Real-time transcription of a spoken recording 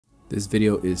This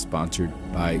video is sponsored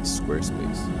by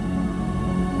Squarespace.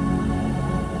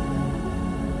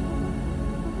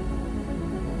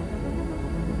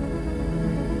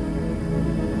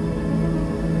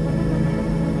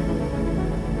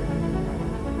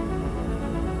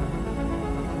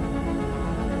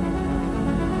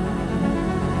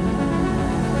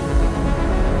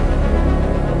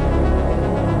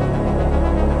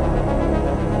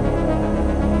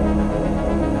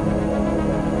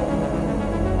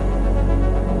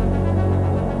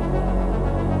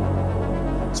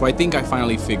 So I think I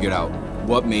finally figured out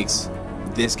what makes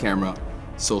this camera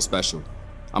so special.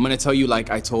 I'm gonna tell you, like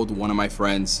I told one of my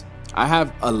friends, I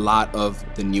have a lot of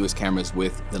the newest cameras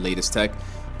with the latest tech,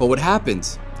 but what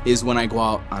happens is when I go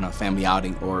out on a family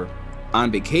outing or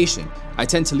on vacation, I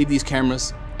tend to leave these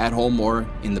cameras at home or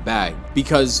in the bag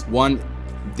because one,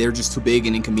 they're just too big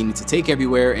and inconvenient to take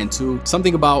everywhere, and two,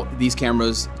 something about these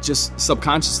cameras just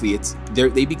subconsciously,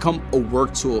 they become a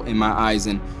work tool in my eyes,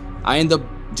 and I end up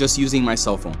just using my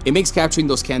cell phone. It makes capturing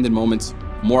those candid moments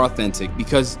more authentic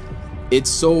because it's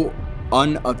so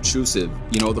unobtrusive.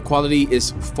 You know, the quality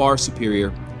is far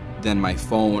superior than my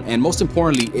phone, and most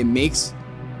importantly, it makes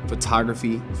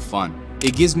photography fun.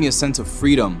 It gives me a sense of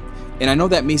freedom, and I know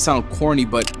that may sound corny,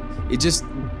 but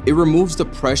it removes the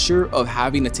pressure of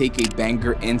having to take a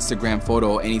banger Instagram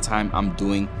photo anytime I'm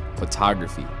doing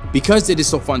photography. Because it is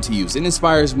so fun to use, it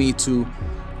inspires me to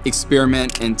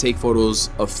experiment and take photos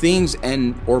of things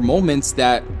or moments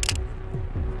that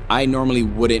I normally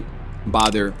wouldn't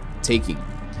bother taking.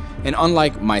 And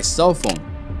unlike my cell phone,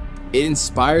 it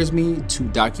inspires me to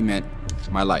document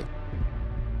my life.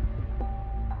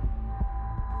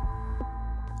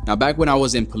 Now, back when I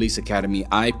was in police academy,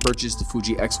 I purchased the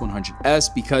Fuji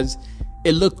X100S because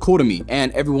it looked cool to me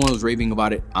and everyone was raving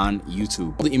about it on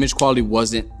YouTube. The image quality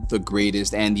wasn't the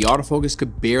greatest and the autofocus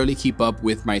could barely keep up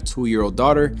with my 2-year-old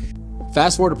daughter.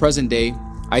 Fast forward to present day,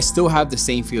 I still have the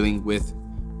same feeling with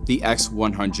the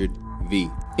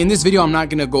X100V. In this video, I'm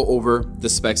not gonna go over the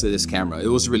specs of this camera. It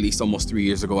was released almost 3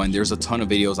 years ago and there's a ton of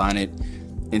videos on it.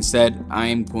 Instead,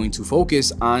 I'm going to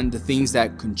focus on the things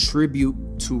that contribute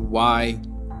to why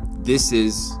this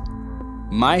is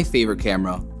my favorite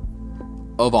camera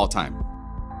of all time.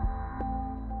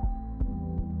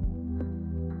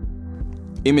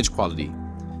 Image quality.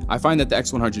 I find that the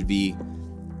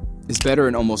X100V is better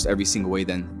in almost every single way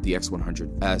than the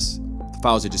X100S. The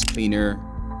files are just cleaner,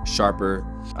 sharper.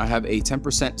 I have a 10%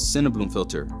 Cinebloom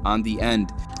filter on the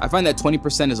end. I find that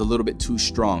 20% is a little bit too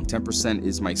strong. 10%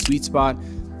 is my sweet spot.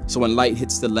 So when light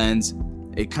hits the lens,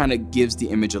 it kind of gives the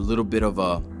image a little bit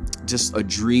of just a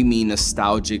dreamy,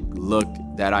 nostalgic look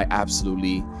that I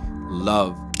absolutely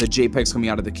love. The JPEGs coming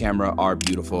out of the camera are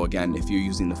beautiful. Again, if you're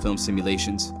using the film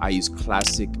simulations, I use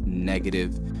classic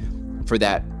negative for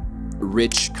that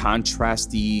rich,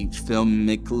 contrasty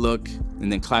filmic look,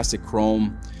 and then classic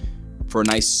chrome for a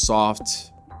nice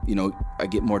soft, you know, I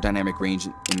get more dynamic range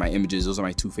in my images. Those are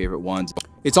my two favorite ones.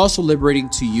 It's also liberating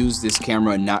to use this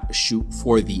camera and not shoot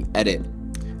for the edit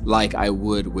like I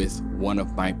would with one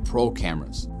of my pro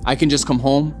cameras. I can just come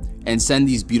home and send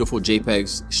these beautiful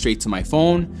JPEGs straight to my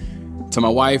phone, to my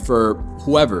wife or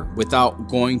whoever, without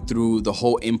going through the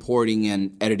whole importing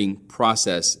and editing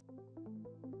process.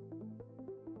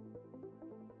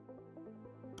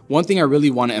 One thing I really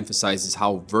want to emphasize is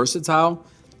how versatile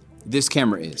this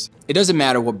camera is. It doesn't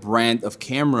matter what brand of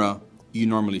camera you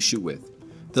normally shoot with.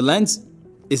 The lens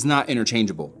is not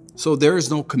interchangeable, so there is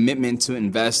no commitment to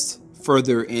invest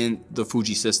further in the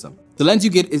Fuji system. The lens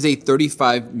you get is a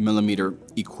 35mm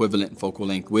equivalent focal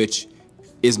length, which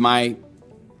is my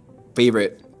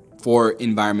favorite for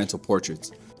environmental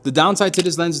portraits. The downside to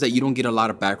this lens is that you don't get a lot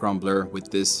of background blur with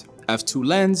this f2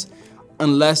 lens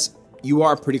unless you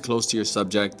are pretty close to your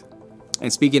subject.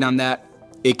 And speaking on that,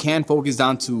 it can focus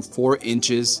down to 4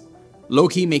 inches,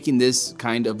 low-key making this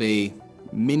kind of a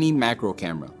mini macro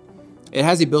camera. It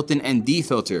has a built-in ND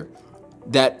filter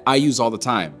that I use all the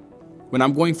time. When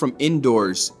I'm going from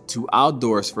indoors to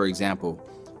outdoors, for example,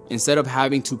 instead of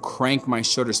having to crank my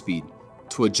shutter speed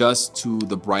to adjust to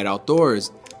the bright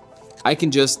outdoors, I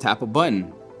can just tap a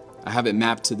button. I have it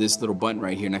mapped to this little button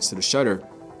right here next to the shutter,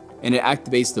 and it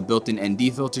activates the built-in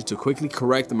ND filter to quickly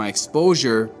correct my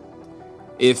exposure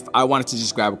if I wanted to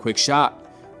just grab a quick shot,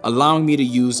 allowing me to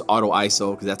use auto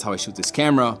ISO, because that's how I shoot this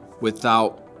camera,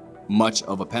 without much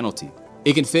of a penalty.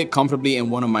 It can fit comfortably in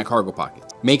one of my cargo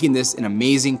pockets, making this an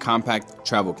amazing compact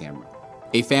travel camera.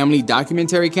 A family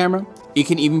documentary camera, it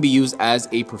can even be used as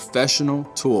a professional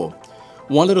tool.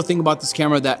 One little thing about this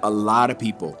camera that a lot of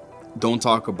people don't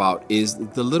talk about is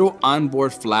the little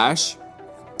onboard flash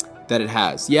that it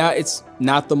has. Yeah, it's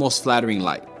not the most flattering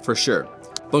light, for sure,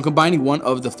 But combining one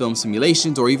of the film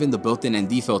simulations or even the built-in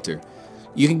ND filter,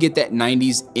 you can get that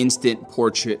 90s instant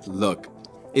portrait look.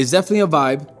 It's definitely a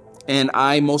vibe, and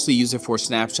I mostly use it for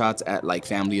snapshots at like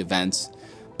family events.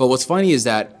 But what's funny is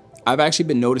that I've actually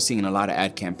been noticing in a lot of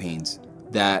ad campaigns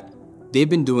that they've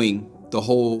been doing the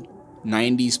whole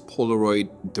 90s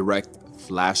Polaroid direct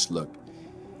flash look.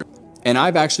 And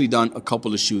I've actually done a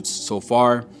couple of shoots so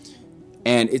far,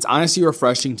 and it's honestly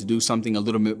refreshing to do something a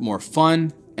little bit more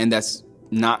fun and that's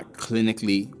not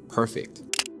clinically perfect.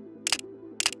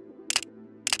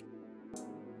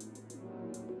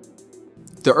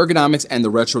 The ergonomics and the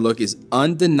retro look is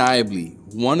undeniably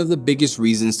one of the biggest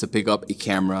reasons to pick up a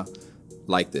camera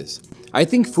like this. I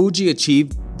think Fuji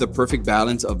achieved the perfect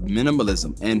balance of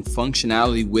minimalism and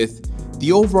functionality with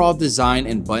the overall design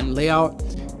and button layout.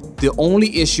 The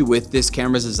only issue with this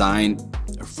camera's design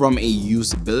from a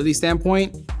usability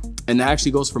standpoint, and that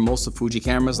actually goes for most of Fuji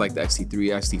cameras like the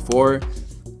X-T3, X-T4,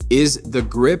 is the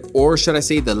grip, or should I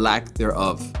say the lack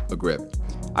thereof a grip.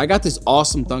 I got this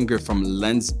awesome thumb grip from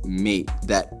LensMate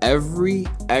that every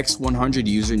X100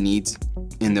 user needs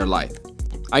in their life.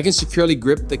 I can securely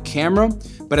grip the camera,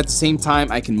 but at the same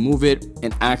time, I can move it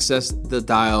and access the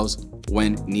dials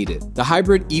when needed. The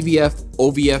hybrid EVF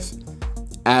OVF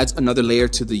adds another layer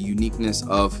to the uniqueness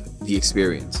of the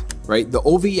experience, right? The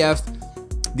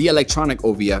OVF, the electronic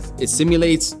OVF, it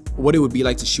simulates what it would be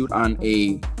like to shoot on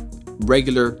a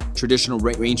regular traditional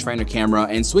rangefinder camera,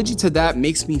 and switching to that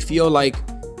makes me feel like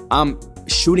I'm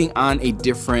shooting on a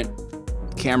different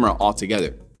camera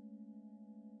altogether.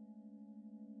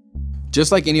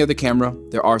 Just like any other camera,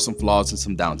 there are some flaws and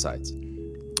some downsides.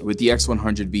 With the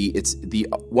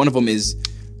X100V, one of them is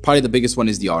probably the biggest one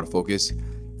is the autofocus.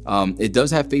 It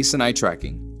does have face and eye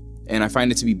tracking, and I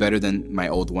find it to be better than my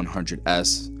old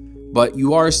 100S. But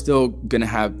you are still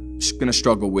gonna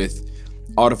struggle with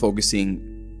autofocusing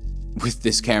with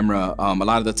this camera. A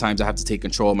lot of the times I have to take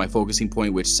control of my focusing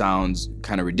point, which sounds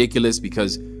kind of ridiculous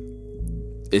because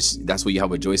that's what you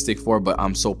have a joystick for, but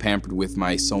I'm so pampered with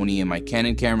my Sony and my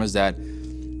Canon cameras that,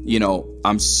 you know,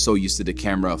 I'm so used to the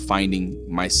camera finding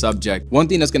my subject. One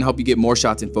thing that's gonna help you get more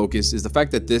shots in focus is the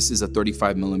fact that this is a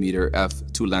 35mm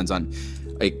f2 lens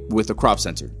with a crop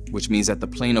sensor, which means that the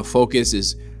plane of focus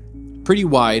is pretty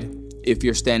wide if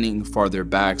you're standing farther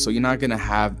back. So you're not gonna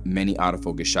have many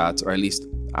autofocus shots, or at least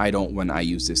I don't when I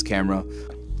use this camera.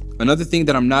 Another thing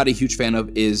that I'm not a huge fan of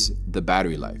is the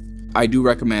battery life. I do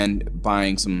recommend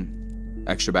buying some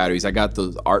extra batteries. I got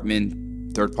the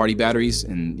Artman third-party batteries,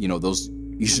 and you know, those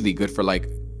usually good for like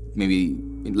maybe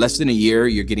less than a year.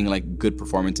 You're getting like good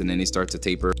performance, and then they start to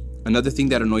taper. Another thing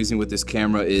that annoys me with this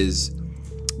camera is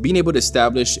being able to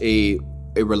establish a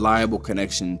reliable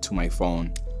connection to my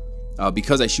phone,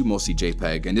 because I shoot mostly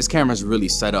JPEG, and this camera is really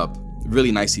set up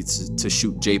really nicely to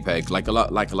shoot JPEG, like a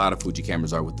lot of Fuji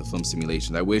cameras are with the film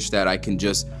simulations. I wish that I can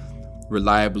just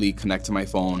reliably connect to my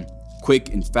phone quick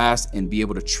and fast and be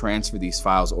able to transfer these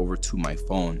files over to my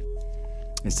phone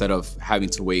instead of having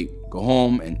to wait, go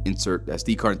home and insert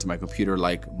SD card into my computer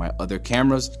like my other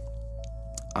cameras.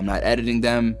 I'm not editing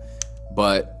them,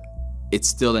 but it's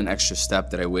still an extra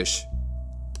step that I wish.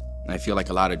 I feel like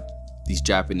a lot of these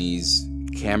Japanese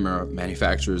camera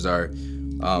manufacturers are,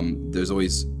 there's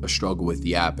always a struggle with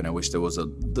the app, and I wish there was a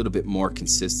little bit more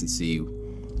consistency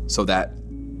so that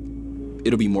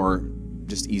it'll be more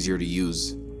just easier to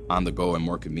use on the go and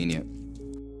more convenient.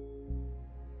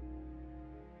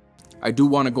 I do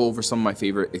want to go over some of my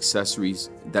favorite accessories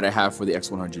that I have for the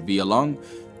X100V, along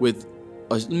with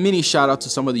a mini shout out to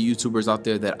some of the YouTubers out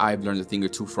there that I've learned a thing or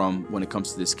two from when it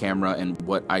comes to this camera and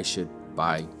what I should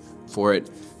buy for it.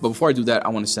 But before I do that, I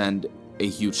want to send a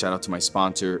huge shout out to my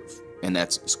sponsor, and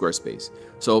that's Squarespace.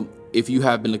 So if you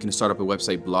have been looking to start up a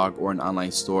website, blog, or an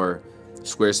online store,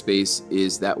 Squarespace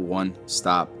is that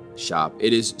one-stop shop.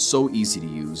 It is so easy to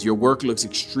use. Your work looks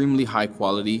extremely high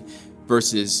quality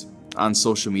versus on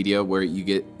social media where you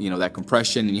get, you know, that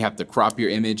compression and you have to crop your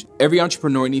image. Every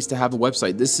entrepreneur needs to have a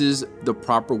website. This is the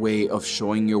proper way of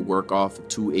showing your work off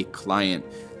to a client.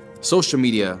 Social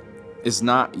media is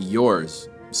not yours,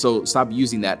 so stop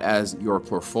using that as your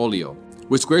portfolio.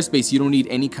 With Squarespace, you don't need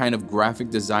any kind of graphic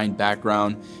design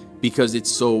background because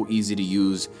it's so easy to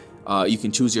use. You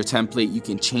can choose your template, you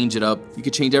can change it up, you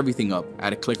can change everything up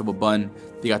at a click of a button.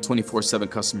 They got 24/7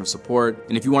 customer support.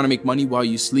 And if you want to make money while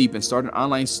you sleep and start an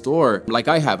online store like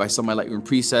I have, I sell my Lightroom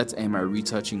presets and my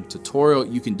retouching tutorial,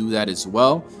 you can do that as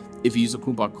well. If you use the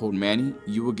coupon code Manny,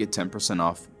 you will get 10%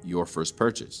 off your first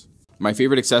purchase. My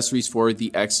favorite accessories for the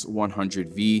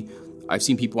X100V, I've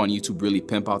seen people on YouTube really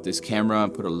pimp out this camera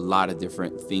and put a lot of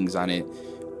different things on it.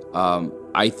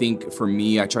 I think for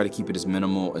me, I try to keep it as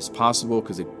minimal as possible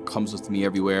because it comes with me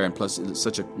everywhere, and plus it's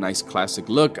such a nice classic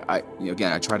look.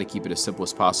 Again, I try to keep it as simple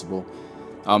as possible.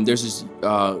 There's this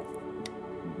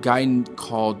guy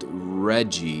called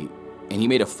Reggie, and he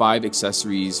made a 5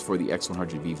 accessories for the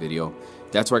X100V video.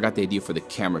 That's where I got the idea for the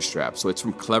camera strap. So it's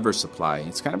from Clever Supply.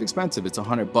 It's kind of expensive. It's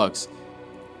 $100,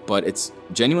 but it's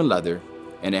genuine leather,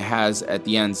 and it has at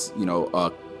the ends,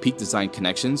 Peak Design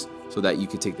connections, so that you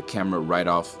could take the camera right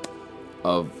off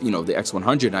of, the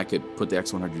X100, and I could put the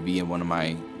X100V in one of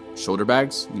my shoulder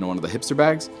bags, one of the hipster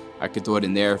bags. I could throw it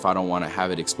in there if I don't want to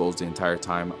have it exposed the entire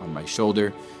time on my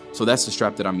shoulder. So that's the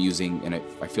strap that I'm using, and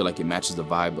I feel like it matches the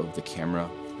vibe of the camera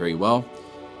very well.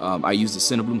 I use the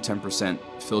Cinebloom 10%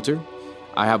 filter.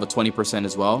 I have a 20%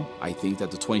 as well. I think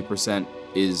that the 20%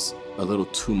 is a little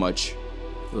too much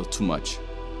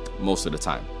most of the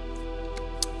time.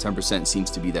 10% seems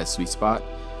to be that sweet spot.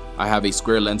 I have a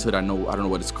square lens hood. I don't know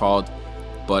what it's called,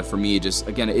 but for me, it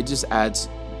just adds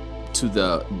to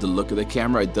the look of the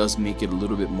camera. It does make it a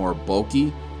little bit more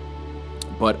bulky,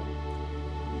 but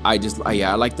I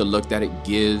like the look that it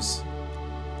gives.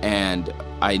 And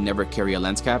I never carry a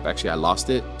lens cap. Actually, I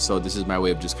lost it, so this is my way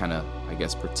of just kind of, I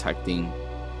guess, protecting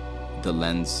the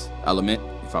lens element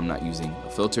if I'm not using a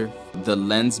filter. The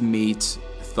Lensmate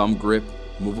thumb grip,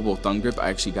 movable thumb grip, I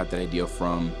actually got that idea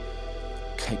from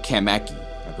Kamaki.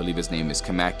 I believe his name is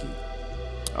Kamaki.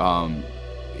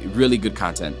 Really good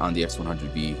content on the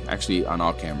X100V, actually on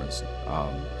all cameras.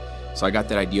 So I got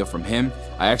that idea from him.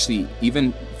 I actually,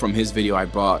 even from his video, I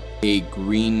bought a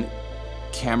green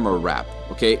camera wrap.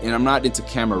 Okay, and I'm not into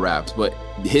camera wraps, but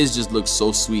his just looks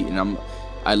so sweet, and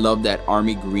I love that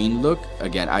army green look.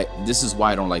 Again, this is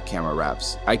why I don't like camera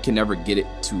wraps. I can never get it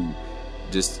to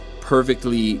just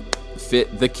perfectly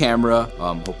fit the camera.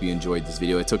 Hope you enjoyed this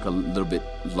video. It took a little bit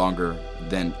longer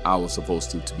than I was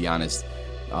supposed to be honest.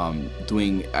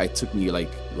 It took me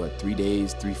like what, 3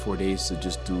 days, 4 days to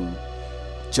just do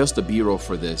the B-roll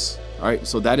for this. All right,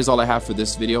 so that is all I have for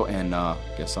this video, and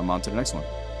guess I'm on to the next one.